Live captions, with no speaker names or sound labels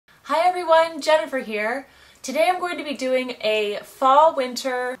Hi everyone, Jennifer here. Today I'm going to be doing a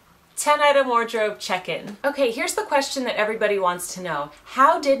fall-winter 10-item wardrobe check-in. Okay, here's the question that everybody wants to know.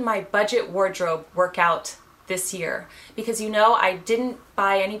 How did my budget wardrobe work out this year? Because you know I didn't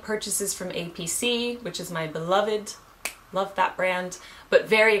buy any purchases from A.P.C, which is my beloved, love that brand, but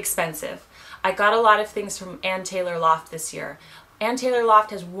very expensive. I got a lot of things from Ann Taylor Loft this year. Ann Taylor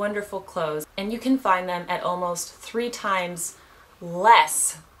Loft has wonderful clothes and you can find them at almost 3 times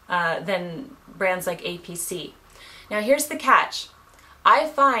less than brands like A.P.C. Now here's the catch. I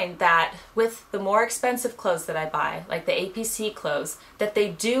find that with the more expensive clothes that I buy, like the A.P.C clothes, that they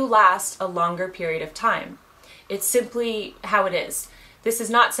do last a longer period of time. It's simply how it is. This is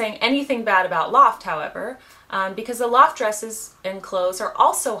not saying anything bad about Loft, however, because the Loft dresses and clothes are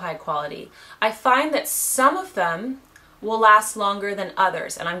also high quality. I find that some of them will last longer than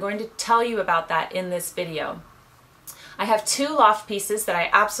others, and I'm going to tell you about that in this video. I have 2 Loft pieces that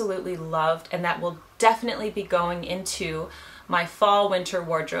I absolutely loved and that will definitely be going into my fall-winter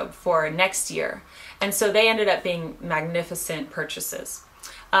wardrobe for next year. And so they ended up being magnificent purchases.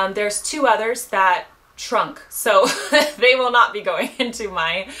 There's 2 others that shrunk, so they will not be going into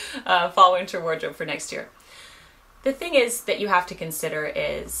my fall-winter wardrobe for next year. The thing is that you have to consider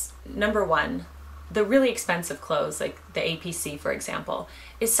is, number one, the really expensive clothes, like the A.P.C for example,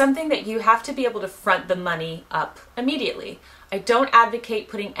 is something that you have to be able to front the money up immediately. I don't advocate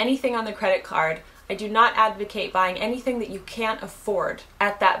putting anything on the credit card. I do not advocate buying anything that you can't afford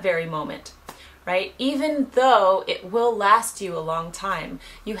at that very moment, right? Even though it will last you a long time,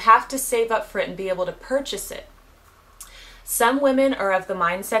 you have to save up for it and be able to purchase it. Some women are of the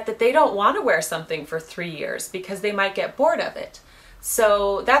mindset that they don't want to wear something for 3 years because they might get bored of it.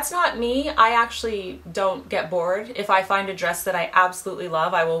 So that's not me. I actually don't get bored. If I find a dress that I absolutely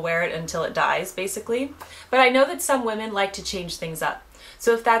love, I will wear it until it dies, basically. But I know that some women like to change things up.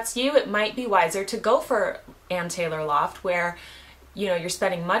 So if that's you, it might be wiser to go for Ann Taylor Loft, where, you know, you're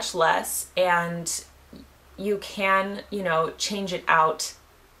spending much less and you can, you know, change it out,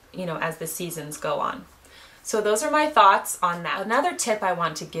 you know, as the seasons go on. So those are my thoughts on that. Another tip I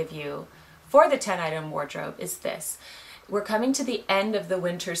want to give you for the 10-item wardrobe is this. We're coming to the end of the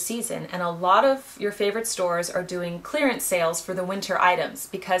winter season and a lot of your favorite stores are doing clearance sales for the winter items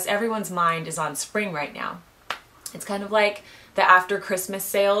because everyone's mind is on spring right now. It's kind of like the after Christmas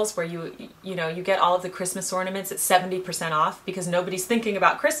sales where you get all of the Christmas ornaments at 70% off because nobody's thinking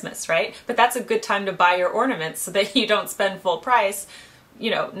about Christmas, right? But that's a good time to buy your ornaments so that you don't spend full price,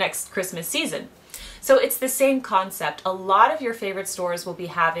 you know, next Christmas season. So it's the same concept. A lot of your favorite stores will be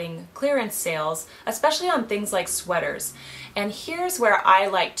having clearance sales, especially on things like sweaters. And here's where I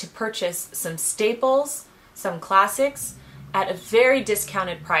like to purchase some staples, some classics, at a very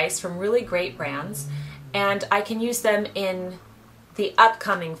discounted price from really great brands. And I can use them in the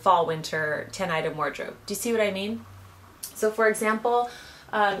upcoming fall-winter 10-item wardrobe. Do you see what I mean? So for example,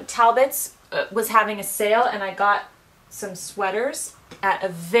 Talbot's was having a sale and I got some sweaters at a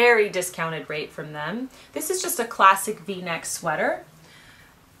very discounted rate from them. This is just a classic V-neck sweater.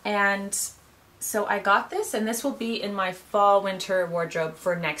 And so I got this and this will be in my fall-winter wardrobe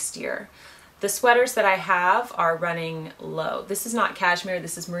for next year. The sweaters that I have are running low. This is not cashmere,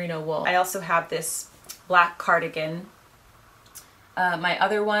 this is merino wool. I also have this black cardigan. My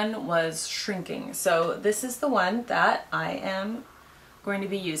other one was shrinking. So this is the one that I am going to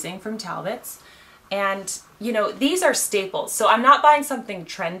be using from Talbot's. And, you know, these are staples. So I'm not buying something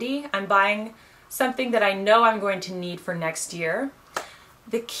trendy. I'm buying something that I know I'm going to need for next year.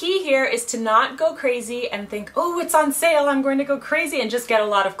 The key here is to not go crazy and think, oh, it's on sale, I'm going to go crazy and just get a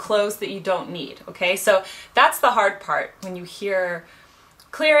lot of clothes that you don't need, okay? So that's the hard part. When you hear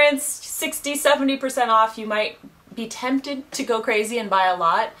clearance, 60, 70% off, you might be tempted to go crazy and buy a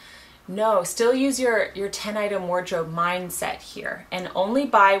lot. No, still use your 10-item wardrobe mindset here and only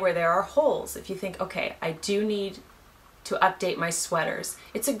buy where there are holes. If you think, okay, I do need to update my sweaters,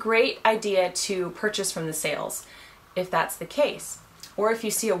 it's a great idea to purchase from the sales if that's the case. Or if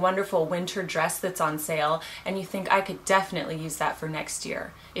you see a wonderful winter dress that's on sale and you think I could definitely use that for next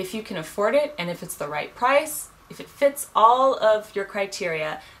year. If you can afford it and if it's the right price, if it fits all of your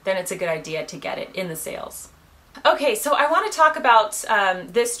criteria, then it's a good idea to get it in the sales. Okay, so I want to talk about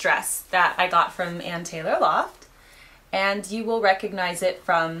this dress that I got from Ann Taylor Loft, and you will recognize it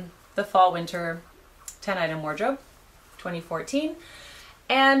from the fall-winter 10-item wardrobe 2014.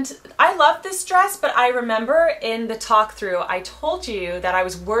 And I love this dress, but I remember in the talk through I told you that I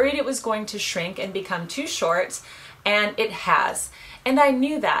was worried it was going to shrink and become too short, and it has. And I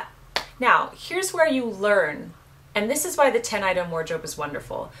knew that. Now, here's where you learn, and this is why the 10-item wardrobe is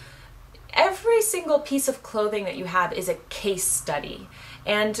wonderful. Every single piece of clothing that you have is a case study.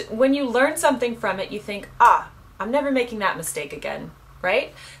 And when you learn something from it, you think, ah, I'm never making that mistake again,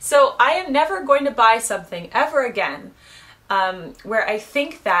 right? So I am never going to buy something ever again where I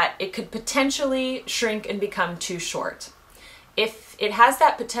think that it could potentially shrink and become too short. If it has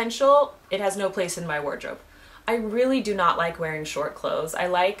that potential, it has no place in my wardrobe. I really do not like wearing short clothes. I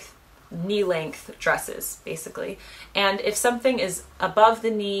like knee-length dresses, basically. And if something is above the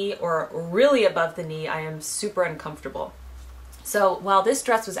knee or really above the knee, I am super uncomfortable. So while this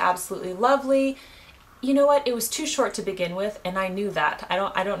dress was absolutely lovely, you know what? It was too short to begin with, and I knew that.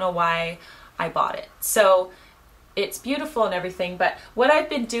 I don't know why I bought it. So it's beautiful and everything, but what I've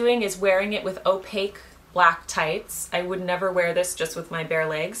been doing is wearing it with opaque black tights. I would never wear this just with my bare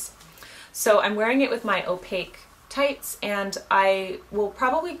legs. So I'm wearing it with my opaque tights, and I will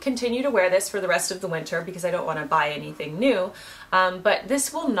probably continue to wear this for the rest of the winter because I don't want to buy anything new. But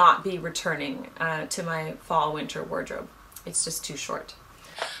this will not be returning to my fall winter wardrobe. It's just too short.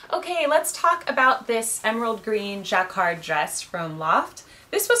 Okay, let's talk about this emerald green jacquard dress from Loft.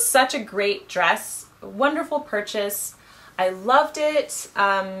 This was such a great dress, wonderful purchase. I loved it.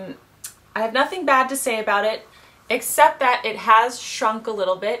 I have nothing bad to say about it, except that it has shrunk a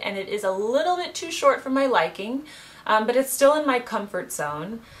little bit and it is a little bit too short for my liking, but it's still in my comfort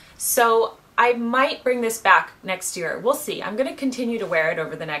zone. So I might bring this back next year. We'll see. I'm going to continue to wear it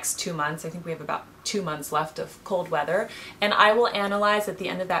over the next 2 months. I think we have about 2 months left of cold weather, and I will analyze at the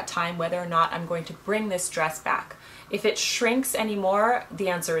end of that time whether or not I'm going to bring this dress back. If it shrinks anymore, the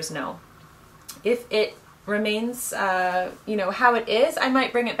answer is no. If it remains, you know, how it is, I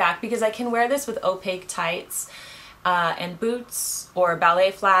might bring it back because I can wear this with opaque tights and boots or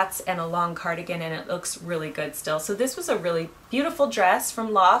ballet flats and a long cardigan, and it looks really good still. So this was a really beautiful dress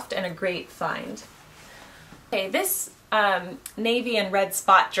from Loft and a great find. Okay, this navy and red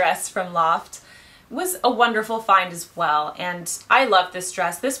spot dress from Loft was a wonderful find as well, and I love this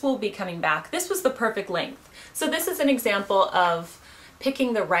dress. This will be coming back. This was the perfect length. So this is an example of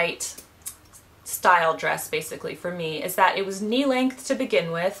picking the right style dress, basically, for me, is that it was knee length to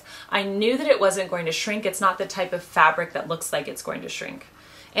begin with. I knew that it wasn't going to shrink. It's not the type of fabric that looks like it's going to shrink.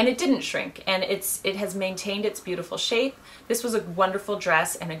 And it didn't shrink, and it has maintained its beautiful shape. This was a wonderful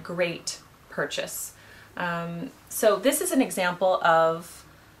dress and a great purchase. So this is an example of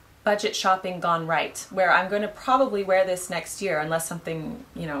budget shopping gone right, where I'm going to probably wear this next year unless something,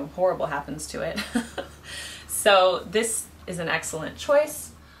 you know, horrible happens to it. So this is an excellent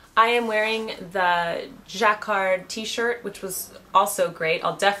choice. I am wearing the jacquard t-shirt, which was also great.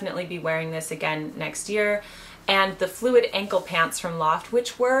 I'll definitely be wearing this again next year. And the fluid ankle pants from Loft,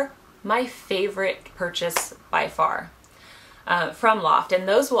 which were my favorite purchase by far from Loft. And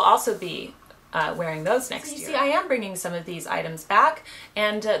those will also be wearing those next year. See, I am bringing some of these items back,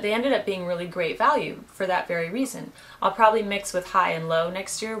 and they ended up being really great value for that very reason. I'll probably mix with high and low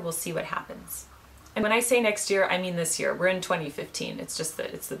next year. We'll see what happens. And when I say next year, I mean this year. We're in 2015. It's just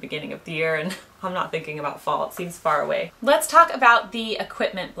that it's the beginning of the year and I'm not thinking about fall. It seems far away. Let's talk about the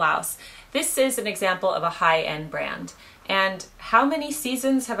equipment blouse. This is an example of a high-end brand. And how many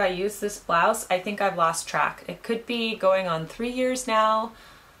seasons have I used this blouse? I think I've lost track. It could be going on 3 years now,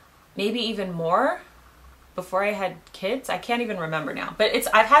 maybe even more before I had kids. I can't even remember now. But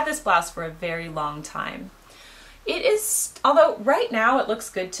I've had this blouse for a very long time. It is, although right now it looks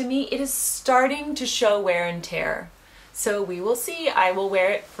good to me, it is starting to show wear and tear. So we will see. I will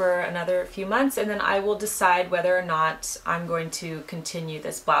wear it for another few months and then I will decide whether or not I'm going to continue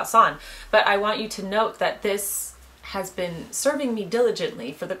this blouse on. But I want you to note that this has been serving me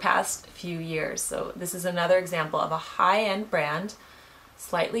diligently for the past few years. So this is another example of a high-end brand,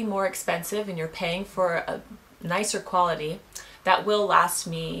 slightly more expensive, and you're paying for a nicer quality that will last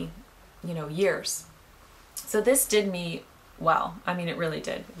me, you know, years. So this did me well. I mean, it really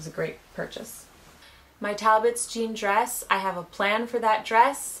did. It was a great purchase. My Talbot's jean dress, I have a plan for that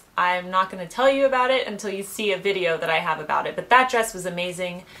dress. I'm not going to tell you about it until you see a video that I have about it, but that dress was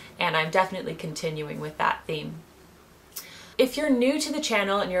amazing and I'm definitely continuing with that theme. If you're new to the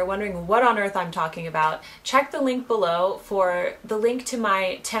channel and you're wondering what on earth I'm talking about, check the link below for the link to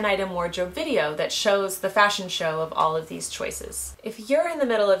my 10-item wardrobe video that shows the fashion show of all of these choices. If you're in the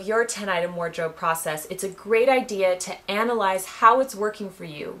middle of your 10-item wardrobe process, it's a great idea to analyze how it's working for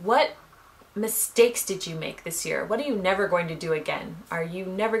you. What mistakes did you make this year? What are you never going to do again? Are you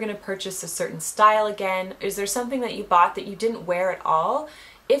never going to purchase a certain style again? Is there something that you bought that you didn't wear at all?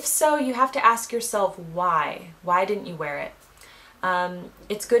 If so, you have to ask yourself why. Why didn't you wear it?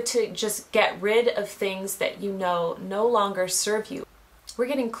 It's good to just get rid of things that you know no longer serve you. We're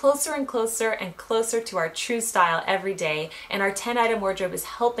getting closer and closer and closer to our true style every day, and our 10-item wardrobe is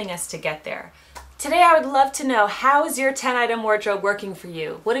helping us to get there. Today I would love to know, how is your 10-item wardrobe working for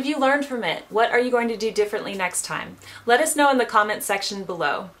you? What have you learned from it? What are you going to do differently next time? Let us know in the comments section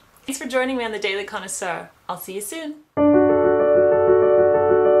below. Thanks for joining me on the Daily Connoisseur. I'll see you soon.